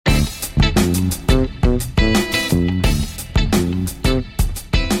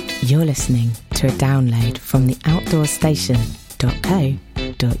You're listening to a download from the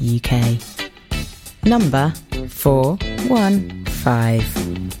outdoorstation.co.uk. Number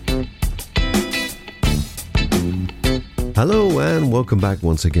 415. Hello and welcome back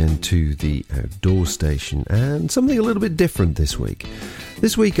once again to the Outdoor Station, and something a little bit different this week.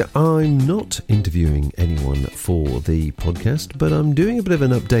 This week I'm not interviewing anyone for the podcast, but I'm doing a bit of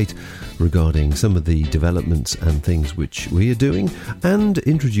an update regarding some of the developments and things which we are doing, and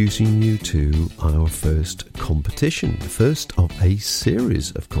introducing you to our first competition, the first of a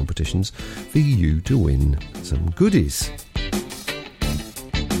series of competitions for you to win some goodies.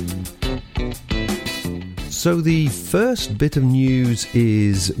 So the first bit of news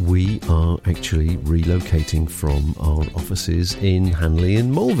is we are actually relocating from our offices in Hanley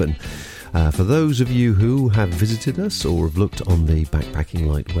and Malvern. For those of you who have visited us or have looked on the Backpacking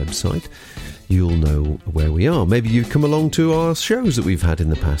Light website, you'll know where we are. Maybe you've come along to our shows that we've had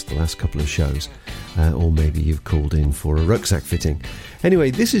in the past, the last couple of shows, or maybe you've called in for a rucksack fitting. Anyway,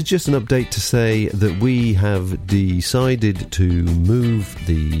 this is just an update to say that we have decided to move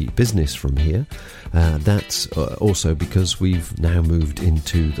the business from here. That's also because we've now moved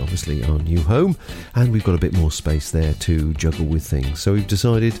into, obviously, our new home, and we've got a bit more space there to juggle with things. So we've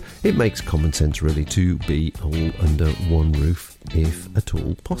decided it makes common sense, really, to be all under one roof, if at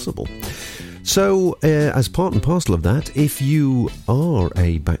all possible. So, as part and parcel of that, if you are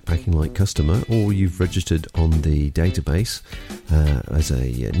a Backpacking Light customer or you've registered on the database as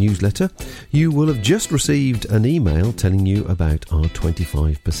a newsletter, you will have just received an email telling you about our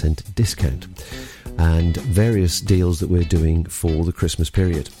 25% discount and various deals that we're doing for the Christmas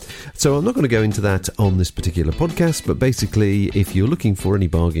period. So I'm not going to go into that on this particular podcast, but basically, if you're looking for any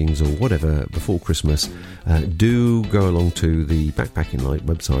bargains or whatever before Christmas, do go along to the Backpacking Light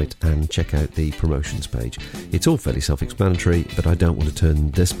website and check out the promotions page. It's all fairly self-explanatory, but I don't want to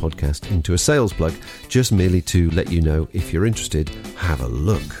turn this podcast into a sales plug, just merely to let you know, if you're interested, have a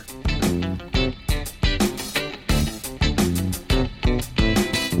look.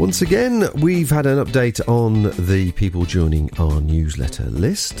 Once again, we've had an update on the people joining our newsletter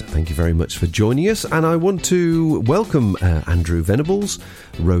list. Thank you very much for joining us, and I want to welcome Andrew Venables,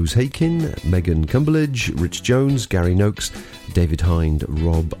 Rose Hakin, Megan Cumberledge, Rich Jones, Gary Noakes, David Hind,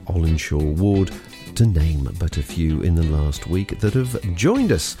 Rob Ollenshaw Ward, to name but a few in the last week that have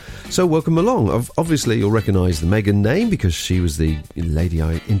joined us. So welcome along. Obviously you'll recognise the Megan name because she was the lady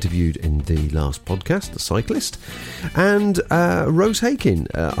I interviewed in the last podcast, the cyclist. And Rose Hakin,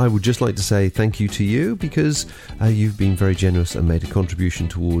 I would just like to say thank you to you because you've been very generous and made a contribution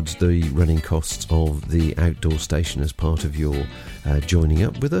towards the running costs of the Outdoor Station as part of your joining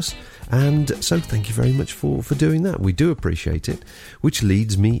up with us. And so thank you very much for doing that. We do appreciate it, which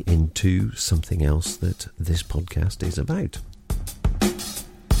leads me into something else that this podcast is about.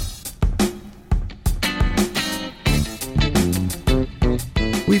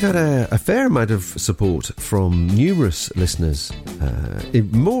 We've had a fair amount of support from numerous listeners,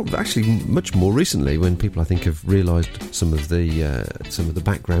 much more recently, when people I think have realised some of the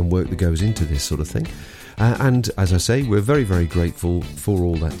background work that goes into this sort of thing. And as I say, we're very, very grateful for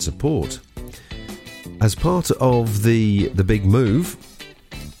all that support. As part of the big move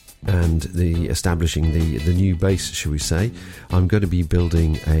and the establishing the new base, shall we say, I'm going to be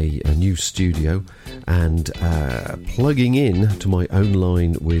building a new studio and plugging in to my own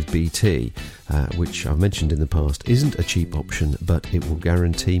line with BT, which I've mentioned in the past isn't a cheap option, but it will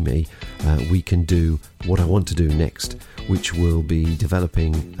guarantee me we can do what I want to do next, which will be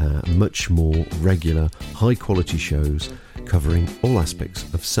developing much more regular, high-quality shows covering all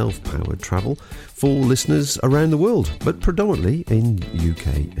aspects of self-powered travel for listeners around the world, but predominantly in UK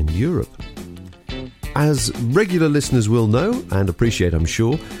and Europe. As regular listeners will know and appreciate, I'm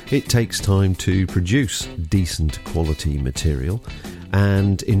sure, it takes time to produce decent quality material.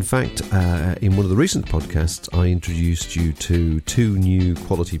 And in fact, in one of the recent podcasts, I introduced you to two new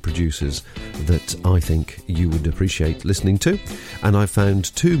quality producers that I think you would appreciate listening to. And I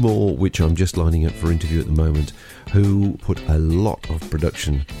found two more, which I'm just lining up for interview at the moment, who put a lot of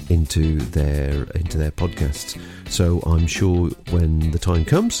production into their podcasts. So I'm sure when the time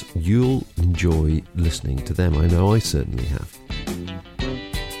comes, you'll enjoy listening to them. I know I certainly have.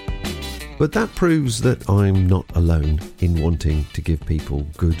 But that proves that I'm not alone in wanting to give people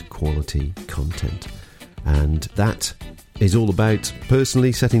good quality content. And that is all about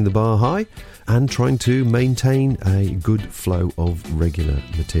personally setting the bar high and trying to maintain a good flow of regular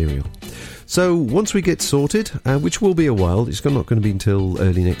material. So once we get sorted, which will be a while, it's not going to be until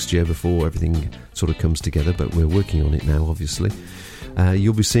early next year before everything sort of comes together, but we're working on it now, obviously.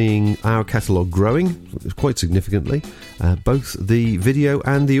 you'll be seeing our catalogue growing quite significantly, both the video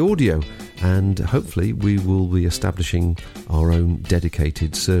and the audio, and hopefully we will be establishing our own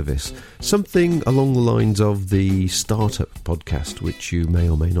dedicated service, something along the lines of the Startup podcast, which you may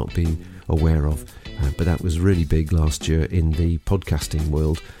or may not be aware of, but that was really big last year in the podcasting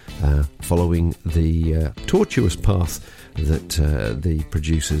world, following the tortuous path that the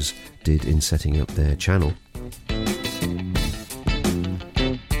producers did in setting up their channel.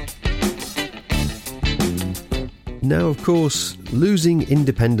 Now, of course, losing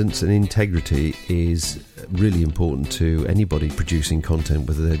independence and integrity is really important to anybody producing content,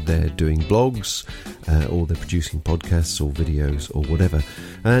 whether they're doing blogs or they're producing podcasts or videos or whatever.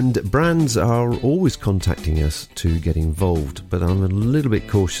 And brands are always contacting us to get involved, but I'm a little bit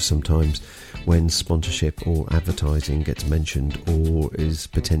cautious sometimes when sponsorship or advertising gets mentioned or is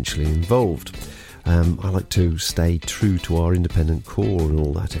potentially involved. I like to stay true to our independent core and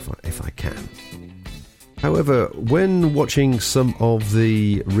all that if I can. However, when watching some of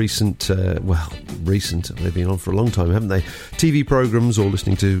the recent, they've been on for a long time, haven't they, TV programmes or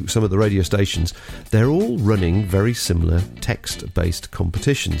listening to some of the radio stations, they're all running very similar text-based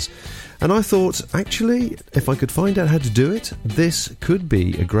competitions. And I thought, actually, if I could find out how to do it, this could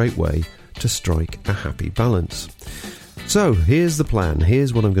be a great way to strike a happy balance. So, here's the plan.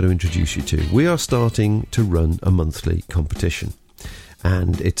 Here's what I'm going to introduce you to. We are starting to run a monthly competition.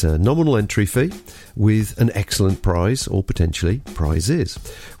 And it's a nominal entry fee with an excellent prize, or potentially prizes,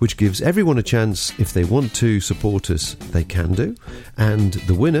 which gives everyone a chance. If they want to support us, they can do, and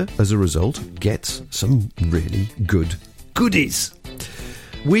the winner, as a result, gets some really good goodies.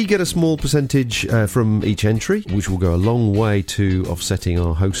 We get a small percentage from each entry, which will go a long way to offsetting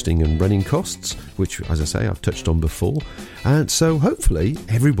our hosting and running costs, which, as I say, I've touched on before. And so hopefully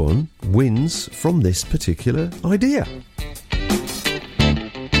everyone wins from this particular idea.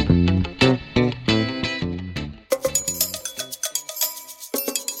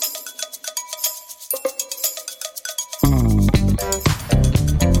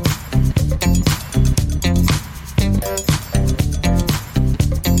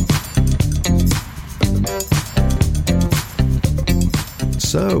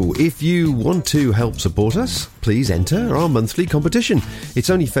 So, if you want to help support us, please enter our monthly competition. It's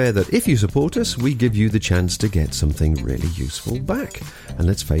only fair that if you support us, we give you the chance to get something really useful back. And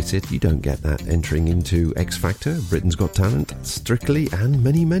let's face it, you don't get that entering into X Factor, Britain's Got Talent, Strictly, and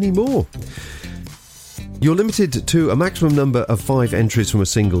many, many more. You're limited to a maximum number of 5 entries from a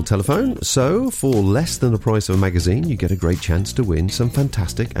single telephone, so for less than the price of a magazine, you get a great chance to win some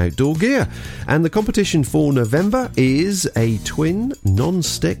fantastic outdoor gear. And the competition for November is a twin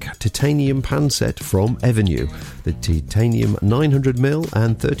non-stick titanium pan set from Evernew, the titanium 900ml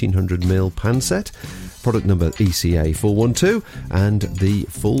and 1300ml pan set. Product number ECA 412, and the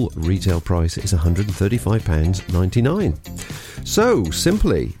full retail price is £135.99. So,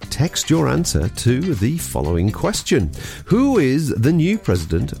 simply text your answer to the following question. Who is the new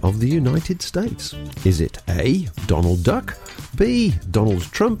President of the United States? Is it A, Donald Duck, B, Donald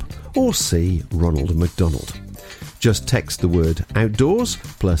Trump, or C, Ronald McDonald? Just text the word outdoors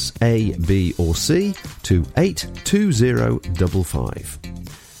plus A, B or C to 82055.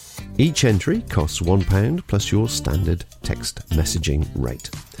 Each entry costs £1 plus your standard text messaging rate.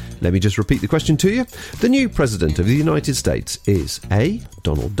 Let me just repeat the question to you. The new President of the United States is A,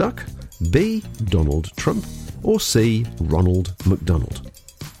 Donald Duck, B, Donald Trump, or C, Ronald McDonald.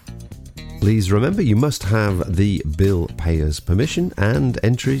 Please remember you must have the bill payer's permission, and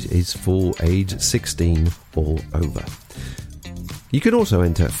entries is for age 16 or over. You can also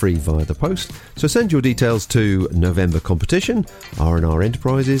enter free via the post, so send your details to November Competition, R&R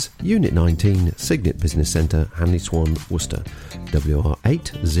Enterprises, Unit 19, Signet Business Centre, Hanley Swan, Worcester,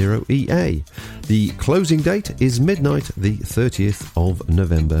 WR80EA. The closing date is midnight, the 30th of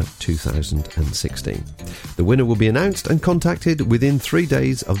November 2016. The winner will be announced and contacted within 3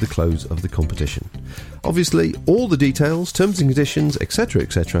 days of the close of the competition. Obviously, all the details, terms and conditions,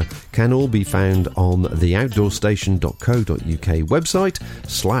 etc., can all be found on the outdoorstation.co.uk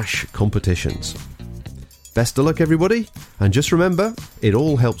website/competitions. Best of luck, everybody, and just remember, it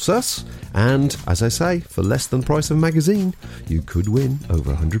all helps us, and, as I say, for less than the price of a magazine, you could win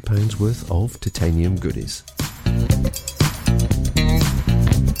over £100 worth of titanium goodies.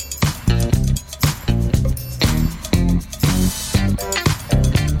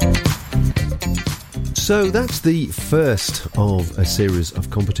 So that's the first of a series of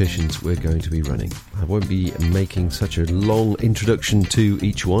competitions we're going to be running. I won't be making such a long introduction to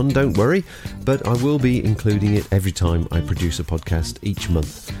each one, don't worry, but I will be including it every time I produce a podcast each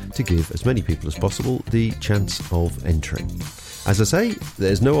month to give as many people as possible the chance of entering. As I say,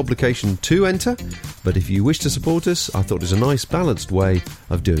 there's no obligation to enter, but if you wish to support us, I thought it was a nice balanced way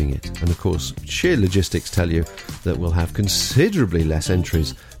of doing it. And of course, sheer logistics tell you that we'll have considerably less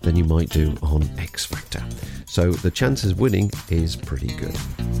entries than you might do on X Factor. So the chances of winning is pretty good.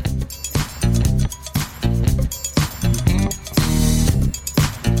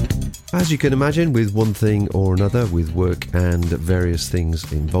 As you can imagine, with one thing or another, with work and various things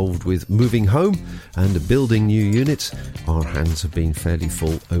involved with moving home and building new units, our hands have been fairly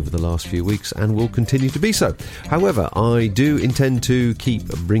full over the last few weeks and will continue to be so. However, I do intend to keep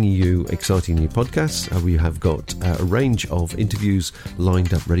bringing you exciting new podcasts. We have got a range of interviews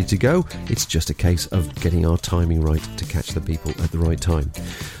lined up, ready to go. It's just a case of getting our timing right to catch the people at the right time.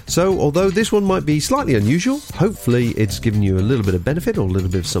 So, although this one might be slightly unusual, hopefully it's given you a little bit of benefit or a little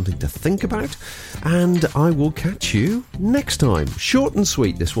bit of something to think about, and I will catch you next time. Short and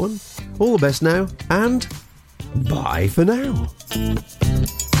sweet, this one. All the best now, and bye for now.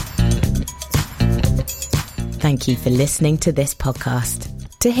 Thank you for listening to this podcast.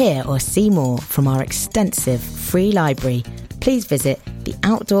 To hear or see more from our extensive free library, please visit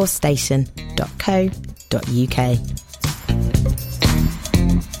theoutdoorstation.co.uk.